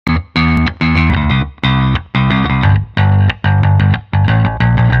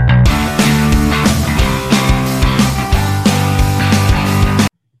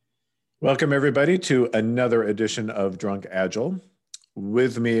Welcome, everybody, to another edition of Drunk Agile.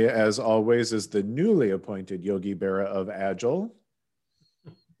 With me, as always, is the newly appointed Yogi Berra of Agile.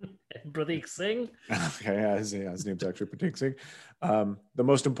 Prateek Singh. Okay, his name's actually Prateek Singh. The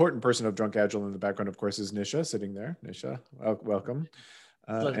most important person of Drunk Agile in the background, of course, is Nisha, sitting there. Nisha, welcome.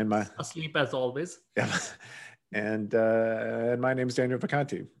 And asleep as always. Yeah, and my name's Daniel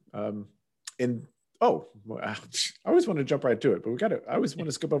Vacanti. I always want to jump right to it, but I always want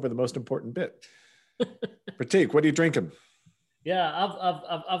to skip over the most important bit. Prateek, what are you drinking? Yeah,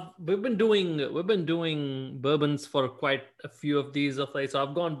 we've been doing bourbons for quite a few of these of late. So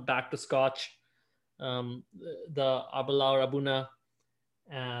I've gone back to Scotch, the Abelard Abuna,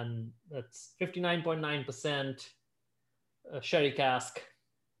 and that's 59.9% sherry cask,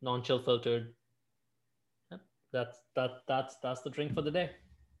 non-chill filtered. Yeah, that's the drink for the day.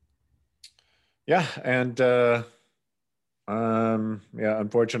 Yeah, and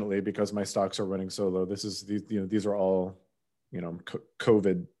unfortunately, because my stocks are running so low, these are all,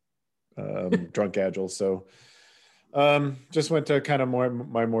 COVID Drunk Agile. So just went to kind of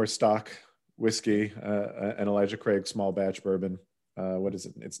more stock whiskey, an Elijah Craig small batch bourbon. What is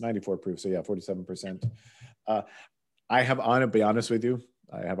it? It's 94 proof, so yeah, 47%. I have to be honest with you,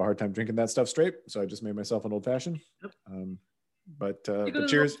 I have a hard time drinking that stuff straight, so I just made myself an old fashioned. Yep. But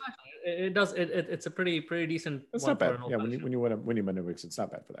cheers. It's a pretty decent. It's not bad. Yeah, when you win a mix, it's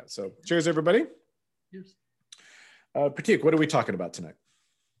not bad for that. So cheers, everybody. Cheers. Prateek, what are we talking about tonight?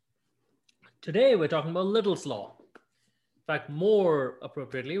 Today we're talking about Little's Law. In fact, more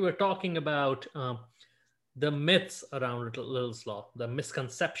appropriately, we're talking about the myths around Little's Law, the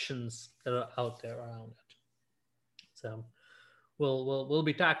misconceptions that are out there around it. So we'll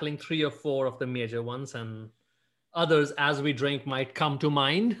be tackling 3 or 4 of the major ones, and others as we drink might come to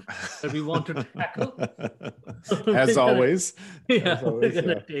mind that we want to tackle. As always. We're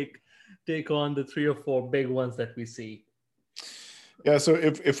gonna take on the 3 or 4 big ones that we see. Yeah, so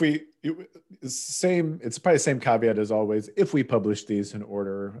it's probably the same caveat as always. If we publish these in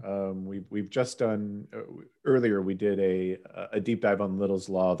order, we've just done earlier. We did a deep dive on Little's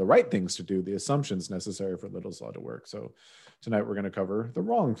Law, the right things to do, the assumptions necessary for Little's Law to work. So tonight we're going to cover the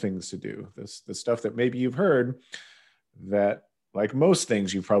wrong things to do. The stuff that maybe you've heard that, like most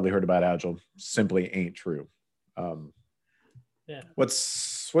things you've probably heard about Agile, simply ain't true.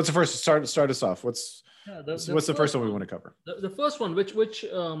 What's the first? Start us off. What's the first one we want to cover? The first one, which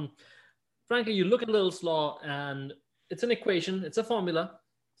frankly, you look at Little's Law and it's an equation, it's a formula.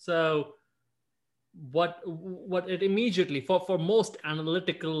 So what it immediately, for most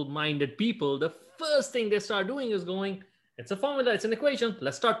analytical minded people, the first thing they start doing is going, it's a formula, it's an equation,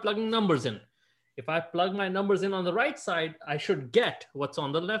 let's start plugging numbers in. If I plug my numbers in on the right side, I should get what's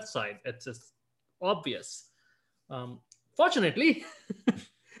on the left side. It's just obvious. Fortunately,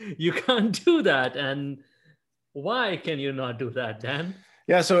 you can't do that. And why can you not do that, Dan?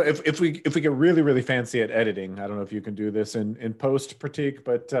 Yeah, so if we get really, really fancy at editing, I don't know if you can do this in post, Prateek,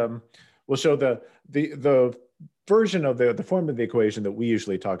 but we'll show the version of the form of the equation that we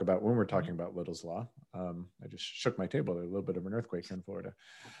usually talk about when we're talking about Little's Law. I just shook my table. There's a little bit of an earthquake here in Florida.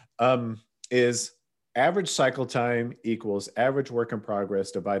 Is average cycle time equals average work in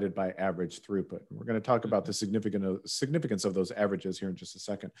progress divided by average throughput. And we're going to talk about the significance of those averages here in just a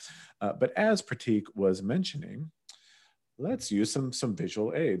second. But as Prateek was mentioning, let's use some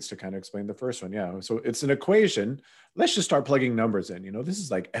visual aids to kind of explain the first one. Yeah, so it's an equation. Let's just start plugging numbers in. This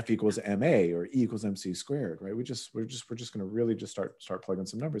is like F equals MA or E equals MC squared, right? We're just going to really just start plugging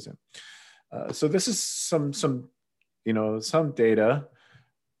some numbers in. So this is some data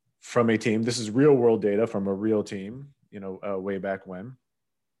from a team. This is real world data from a real team, way back when.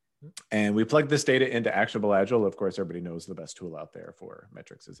 And we plug this data into Actionable Agile. Of course, everybody knows the best tool out there for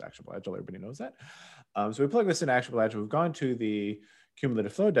metrics is Actionable Agile. Everybody knows that. So we plug this in Actionable Agile. We've gone to the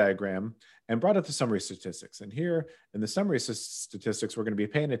cumulative flow diagram and brought up the summary statistics. And here in the summary statistics, we're going to be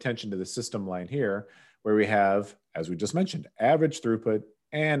paying attention to the system line here, where we have, as we just mentioned, average throughput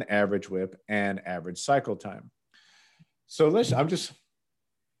and average WIP and average cycle time. So I'm just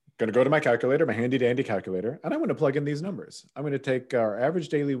going to go to my calculator, my handy dandy calculator, and I'm going to plug in these numbers. I'm going to take our average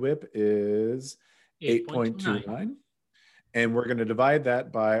daily WIP is 8.29, and we're going to divide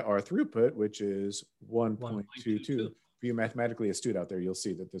that by our throughput, which is 1.22. For you mathematically astute out there, you'll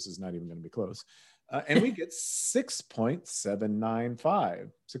see that this is not even going to be close. And we get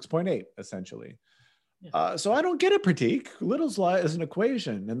 6.795, 6.8 essentially. Yeah. So I don't get it, Prateek. Little's Law is an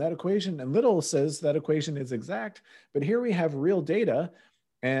equation, and that equation, and Little says that equation is exact, but here we have real data.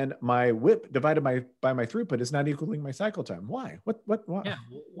 and my WIP divided by my throughput is not equaling my cycle time. Why? Why? Yeah.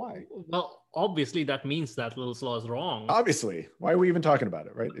 Why? Well, obviously that means that Little's law is wrong. Obviously. Why are we even talking about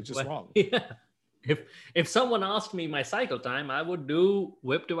it, right? It's just wrong. Yeah. If someone asked me my cycle time, I would do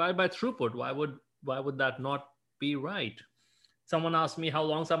WIP divided by throughput. Why would that not be right? Someone asked me how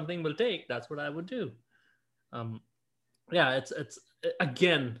long something will take, that's what I would do. Yeah, it's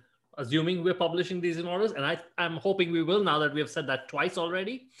again, assuming we're publishing these in orders, and I'm hoping we will now that we have said that twice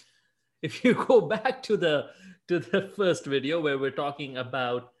already. If you go back to the first video where we're talking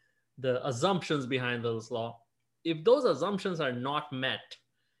about the assumptions behind Little's law, if those assumptions are not met,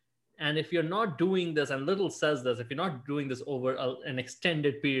 and if you're not doing this, and Little says this, if you're not doing this over an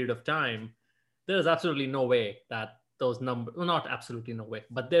extended period of time, there is absolutely no way that those numbers, well, not absolutely no way,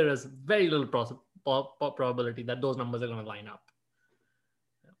 but there is very little probability that those numbers are going to line up.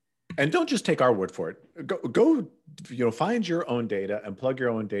 And don't just take our word for it. Go, find your own data and plug your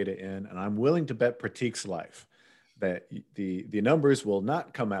own data in. And I'm willing to bet Pratik's life that the numbers will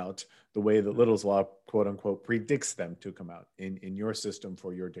not come out the way that Little's law, quote unquote, predicts them to come out in your system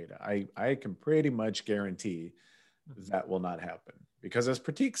for your data. I can pretty much guarantee that will not happen, because as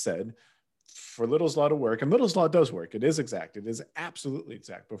Pratik said, for Little's law to work, and Little's law does work, it is exact, it is absolutely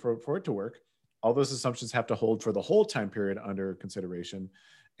exact, but for it to work, all those assumptions have to hold for the whole time period under consideration.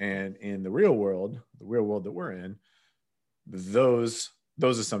 And in the real world that we're in, those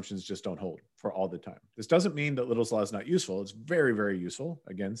assumptions just don't hold for all the time. This doesn't mean that Little's law is not useful. It's very, very useful.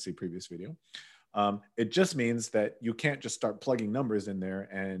 Again, see previous video. It just means that you can't just start plugging numbers in there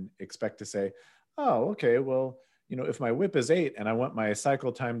and expect to say, oh, okay, well, if my WIP is 8 and I want my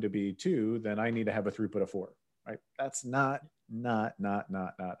cycle time to be 2, then I need to have a throughput of 4, right? That's not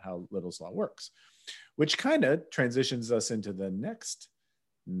how Little's law works, which kind of transitions us into the next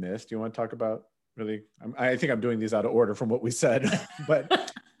myth. Do you want to talk about, really? I think I'm doing these out of order from what we said,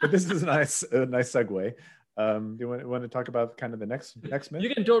 but this is a nice segue. Do you want to talk about kind of the next myth?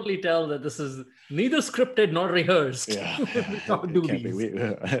 You can totally tell that this is neither scripted nor rehearsed. Yeah,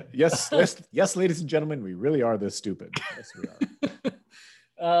 yes, ladies and gentlemen, we really are this stupid. Yes, we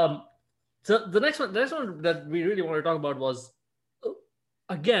are. So the next one that we really want to talk about was,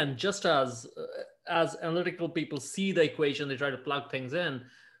 again, just as analytical people see the equation, they try to plug things in.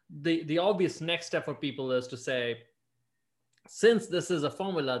 The obvious next step for people is to say, since this is a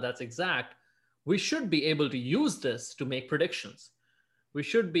formula that's exact, we should be able to use this to make predictions. We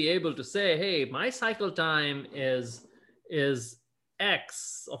should be able to say, hey, my cycle time is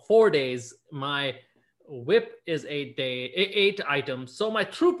X, or 4 days. My WIP is 8 items. So my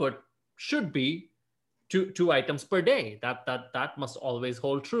throughput should be two items per day. That must always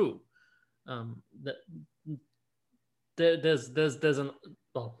hold true.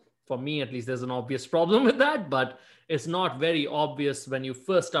 For me at least, there's an obvious problem with that, but it's not very obvious when you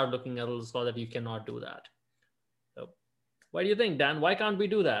first start looking at Little's law that you cannot do that. So, what do you think, Dan? Why can't we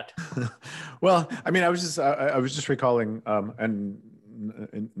do that? Well, I mean, I was just recalling, and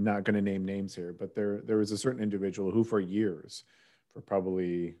not going to name names here, but there was a certain individual who, for years, for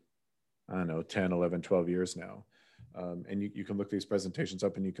probably, I don't know, 10, 11, 12 years now, and you can look these presentations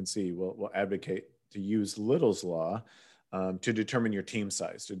up and you can see, we'll advocate to use Little's law to determine your team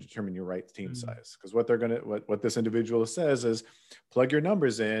size, to determine your right team size. Because what this individual says is, plug your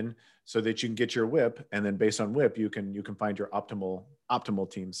numbers in so that you can get your WIP, and then based on WIP, you can find your optimal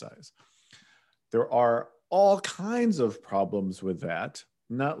team size. There are all kinds of problems with that,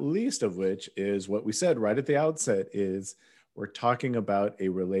 not least of which is what we said right at the outset, is we're talking about a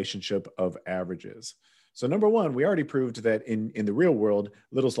relationship of averages. So number one, we already proved that in the real world,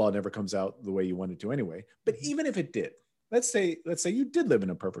 Little's law never comes out the way you want it to anyway. But even if it did, let's say you did live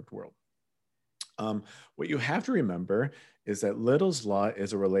in a perfect world. What you have to remember is that Little's law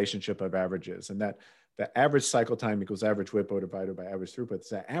is a relationship of averages, and that the average cycle time equals average WIP divided by average throughput. It's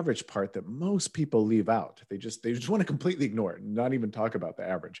that average part that most people leave out. They just want to completely ignore it and not even talk about the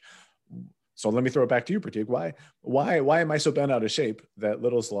average. So let me throw it back to you, Pratik. Why am I so bent out of shape that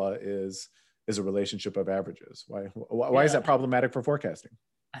Little's law is a relationship of averages? Why is that problematic for forecasting?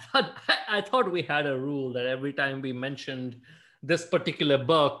 I thought we had a rule that every time we mentioned this particular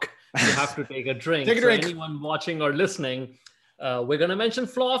book, you have to take a drink. Take a drink. So anyone watching or listening, we're going to mention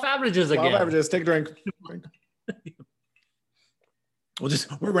flaw of averages again. Flaw of averages. Take a drink.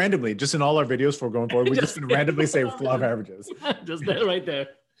 We're randomly, just in all our videos for going forward, we're just going to randomly say flaw of averages. Just there, right there.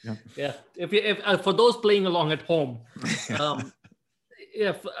 Yeah. If for those playing along at home,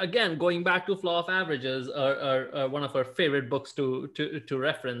 if again going back to flaw of averages, are one of our favorite books to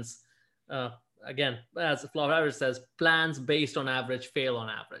reference. Again, as flaw of average says, plans based on average fail on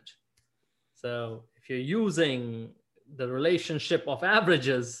average. So if you're using the relationship of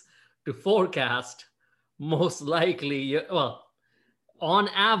averages to forecast, most likely, well, on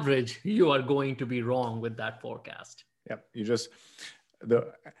average, you are going to be wrong with that forecast. Yep. You just,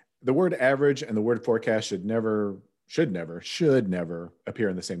 the word average and the word forecast should never appear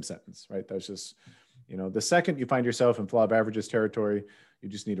in the same sentence, right? That's just, the second you find yourself in flaw of averages territory, you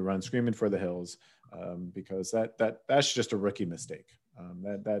just need to run screaming for the hills, because that's just a rookie mistake.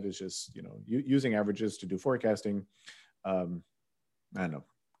 That is just, using averages to do forecasting. I don't know,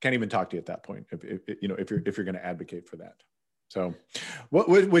 can't even talk to you at that point if you're going to advocate for that. So,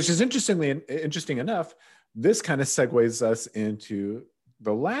 which is interesting enough, this kind of segues us into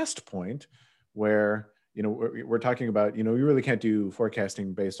the last point, where we're talking about you really can't do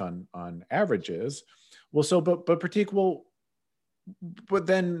forecasting based on averages. Well, so but Pratik, but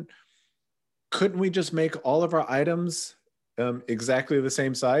then couldn't we just make all of our items exactly the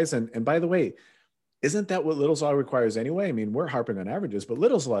same size? And by the way, isn't that what Little's Law requires anyway? I mean, we're harping on averages, but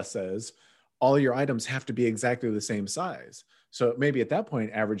Little's Law says all your items have to be exactly the same size. So maybe at that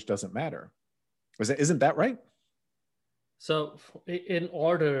point, average doesn't matter. Isn't that right? So in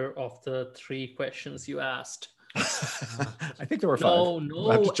order of the three questions you asked. I think there were five. No,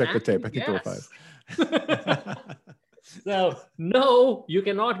 I'll have to check the tape. I think there were five. So no, you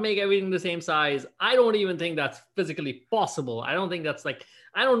cannot make everything the same size. I don't even think that's physically possible. I don't think that's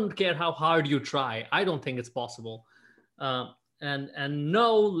I don't care how hard you try. I don't think it's possible. And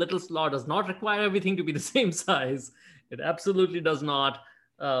no, Little's Law does not require everything to be the same size. It absolutely does not.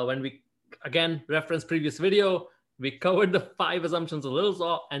 When we, again, reference previous video, we covered the 5 assumptions of Little's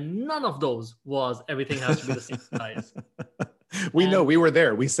Law, and none of those was everying has to be the same size. We know, we were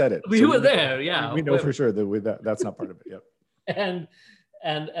there. We said it. We were there, yeah. We know for sure that's not part of it. Yep.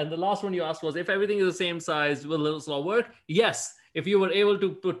 And the last one you asked was, if everything is the same size, will Little's Law work? Yes. If you were able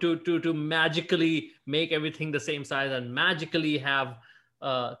to magically make everything the same size and magically have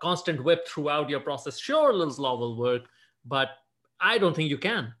constant whip throughout your process, sure, Little's Law will work. But I don't think you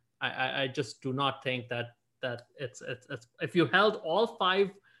can. I just do not think that it's if you held all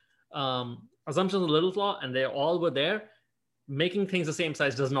 5 assumptions of Little's Law and they all were there, making things the same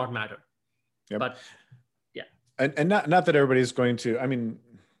size does not matter. Yep. But yeah, and not that everybody's going to. I mean,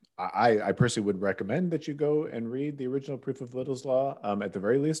 I personally would recommend that you go and read the original proof of Little's Law. At the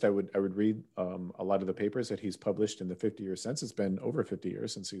very least, I would read a lot of the papers that he's published in the 50 years since. It's been over 50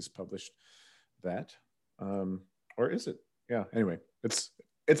 years since he's published that. Or is it? Yeah. Anyway, it's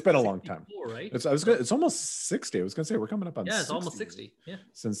been a long time. Right? It's almost 60. I was going to say we're coming up on 60. It's almost 60. Yeah.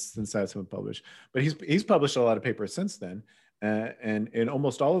 Since that's been published, but he's published a lot of papers since then, and in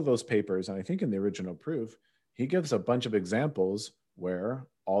almost all of those papers, and I think in the original proof, he gives a bunch of examples where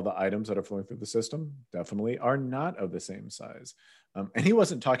all the items that are flowing through the system definitely are not of the same size, and he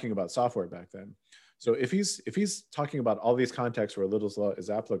wasn't talking about software back then. So if he's talking about all these contexts where Little's Law is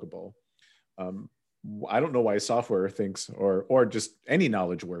applicable, I don't know why software thinks, or just any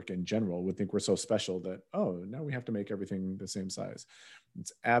knowledge work in general would think we're so special that, oh, now we have to make everything the same size.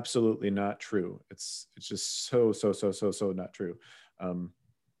 It's absolutely not true. It's just so not true.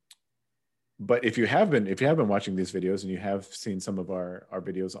 But if you have been watching these videos and you have seen some of our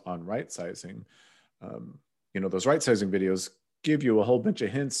videos on right sizing, those right sizing videos give you a whole bunch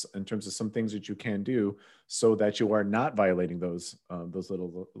of hints in terms of some things that you can do so that you are not violating those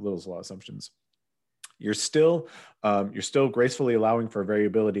Little's Law assumptions. You're still gracefully allowing for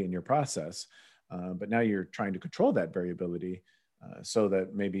variability in your process, but now you're trying to control that variability so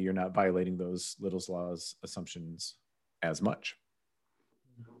that maybe you're not violating those Little's Law's assumptions as much.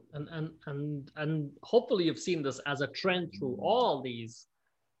 And hopefully you've seen this as a trend through all these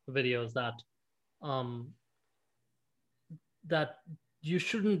videos that you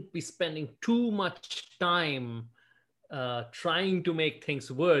shouldn't be spending too much time trying to make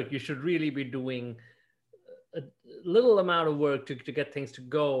things work. You should really be doing a little amount of work to get things to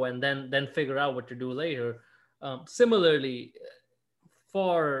go, and then figure out what to do later. Similarly,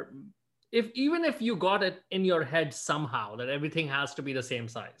 even if you got it in your head somehow that everything has to be the same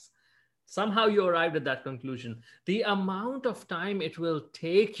size, somehow you arrived at that conclusion, the amount of time it will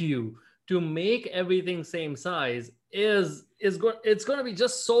take you to make everything same size it's going to be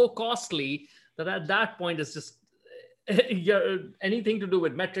just so costly that at that point it's just anything to do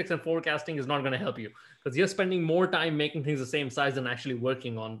with metrics and forecasting is not going to help you, because you're spending more time making things the same size than actually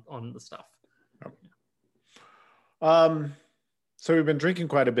working on the stuff. So we've been drinking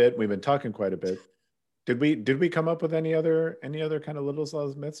quite a bit. We've been talking quite a bit. Did we come up with any other kind of Little's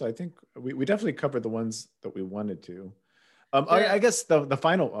Law myths? I think we definitely covered the ones that we wanted to. I guess the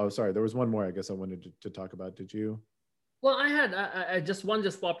final. Oh, sorry, there was one more. I guess I wanted to talk about. Did you? Well, I just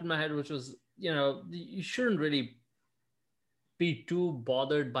popped in my head, which was you shouldn't really be too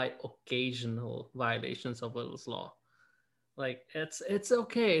bothered by occasional violations of Little's law. Like it's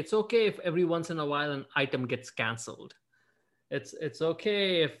okay. It's okay if every once in a while an item gets canceled. It's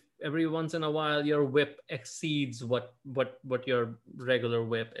okay if every once in a while your whip exceeds what your regular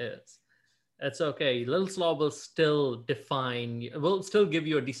whip is. It's okay. Little's law will still will still give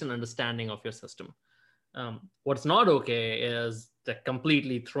you a decent understanding of your system. What's not okay is the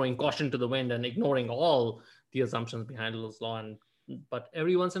completely throwing caution to the wind and ignoring all the assumptions behind Little's law. But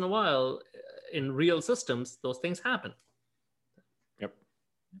every once in a while, in real systems, those things happen. Yep.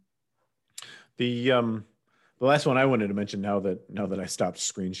 The last one I wanted to mention now that I stopped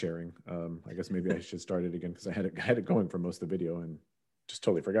screen sharing, I guess maybe I should start it again because I had it going for most of the video and just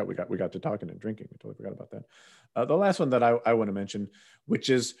totally forgot. We got to talking and drinking. We totally forgot about that. The last one that I want to mention, which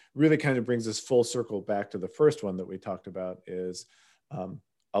is really kind of brings us full circle back to the first one that we talked about, is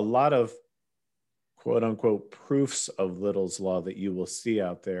a lot of quote unquote proofs of Little's law that you will see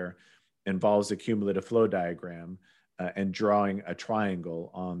out there involves a cumulative flow diagram and drawing a triangle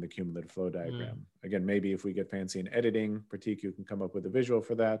on the cumulative flow diagram. Again, maybe if we get fancy in editing, Pratik, you can come up with a visual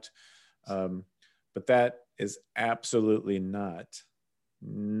for that. But that is absolutely not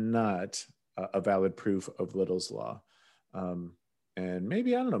a valid proof of Little's law. And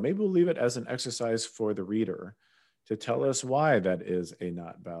maybe, I don't know, maybe we'll leave it as an exercise for the reader to tell us why that is a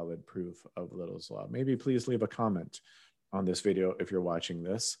not valid proof of Little's law. Maybe please leave a comment on this video if you're watching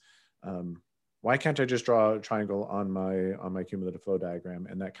this. Why can't I just draw a triangle on my cumulative flow diagram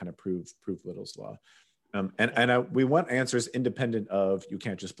and that kind of prove Little's law? We want answers independent of you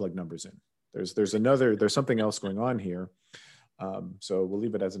can't just plug numbers in. There's something else going on here. So we'll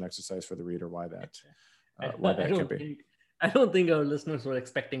leave it as an exercise for the reader why that can be. I don't think our listeners were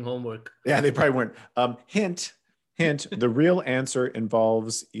expecting homework. Yeah, they probably weren't. Hint, the real answer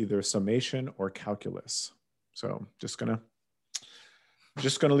involves either summation or calculus. So just gonna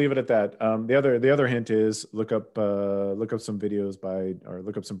leave it at that. The other hint is look up some videos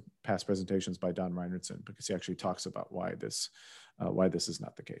look up some past presentations by Don Reinertsen, because he actually talks about why this is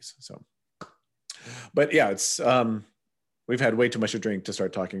not the case. So, but yeah, it's we've had way too much to drink to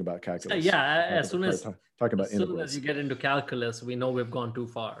start talking about calculus. Yeah, as soon as you get into calculus, we know we've gone too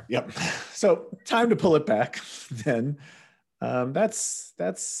far. Yep. So time to pull it back. Then I guess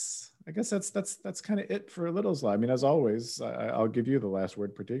that's kind of it for Little's law. I mean, as always, I'll give you the last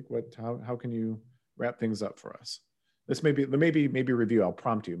word, Pratik. How can you wrap things up for us? This maybe review. I'll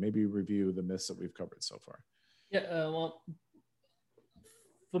prompt you. Maybe review the myths that we've covered so far. Yeah. Well,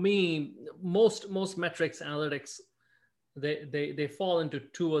 for me, most metrics analytics, they fall into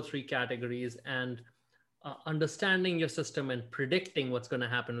 2 or 3 categories, and understanding your system and predicting what's going to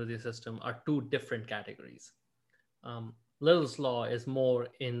happen with your system are 2 different categories. Little's law is more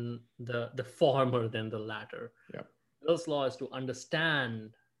in the former than the latter. Yeah. Little's law is to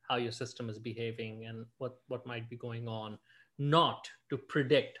understand how your system is behaving and what might be going on, not to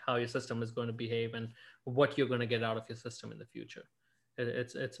predict how your system is going to behave and what you're going to get out of your system in the future.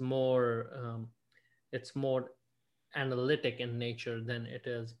 It's more analytic in nature than it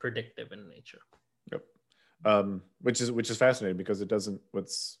is predictive in nature. Yep. Which is fascinating, because it doesn't.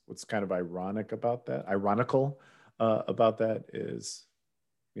 What's kind of ironical about that is,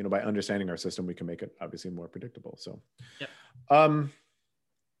 by understanding our system, we can make it obviously more predictable. So, yep. All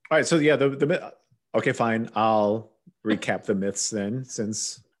right. So yeah, the okay, fine. I'll recap the myths then,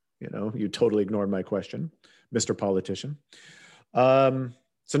 since you totally ignored my question, Mr. Politician.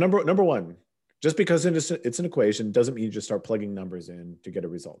 So number one, just because it's an equation doesn't mean you just start plugging numbers in to get a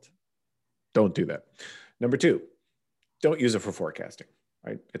result. Don't do that. Number 2, don't use it for forecasting,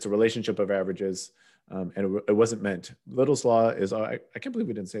 right? It's a relationship of averages, and it wasn't meant. Little's law is, I can't believe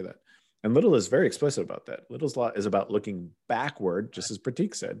we didn't say that. And Little is very explicit about that. Little's law is about looking backward, just as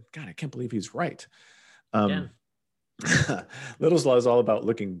Pratik said. God, I can't believe he's right. Little's law is all about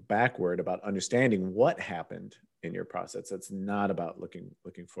looking backward, about understanding what happened in your process. That's not about looking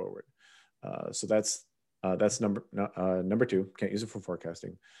forward. So that's number 2. Can't use it for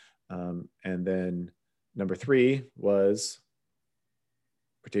forecasting. And then number 3 was,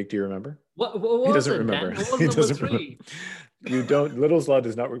 Pratik, do you remember? What he doesn't it, remember. He doesn't remember. You don't. Little's law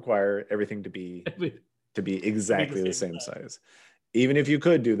does not require everything to be exactly the same size. Even if you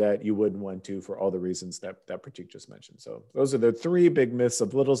could do that, you wouldn't want to, for all the reasons that Pratik just mentioned. So those are the 3 big myths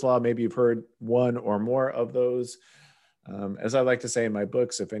of Little's law. Maybe you've heard one or more of those. As I like to say in my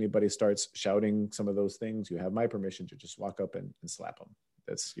books, if anybody starts shouting some of those things, you have my permission to just walk up and slap them.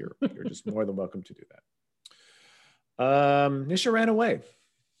 You're just more than welcome to do that. Nisha ran away.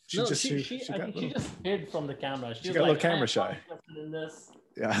 She just hid from the camera. She got a little camera shy. In this.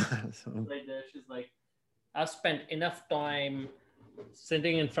 Yeah. Right there, she's like, I've spent enough time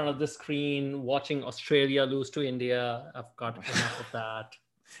sitting in front of the screen watching Australia lose to India. I've got enough of that.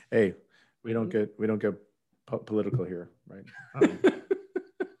 Hey, we don't get political here, right?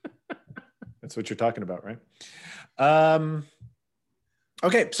 That's what you're talking about, right?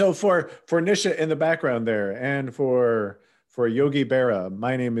 Okay, so for Nisha in the background there, and for Yogi Berra,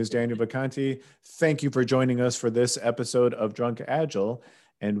 my name is Daniel Vacanti. Thank you for joining us for this episode of Drunk Agile,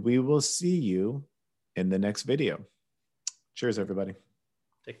 and we will see you in the next video. Cheers, everybody.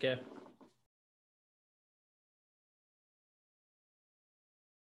 Take care.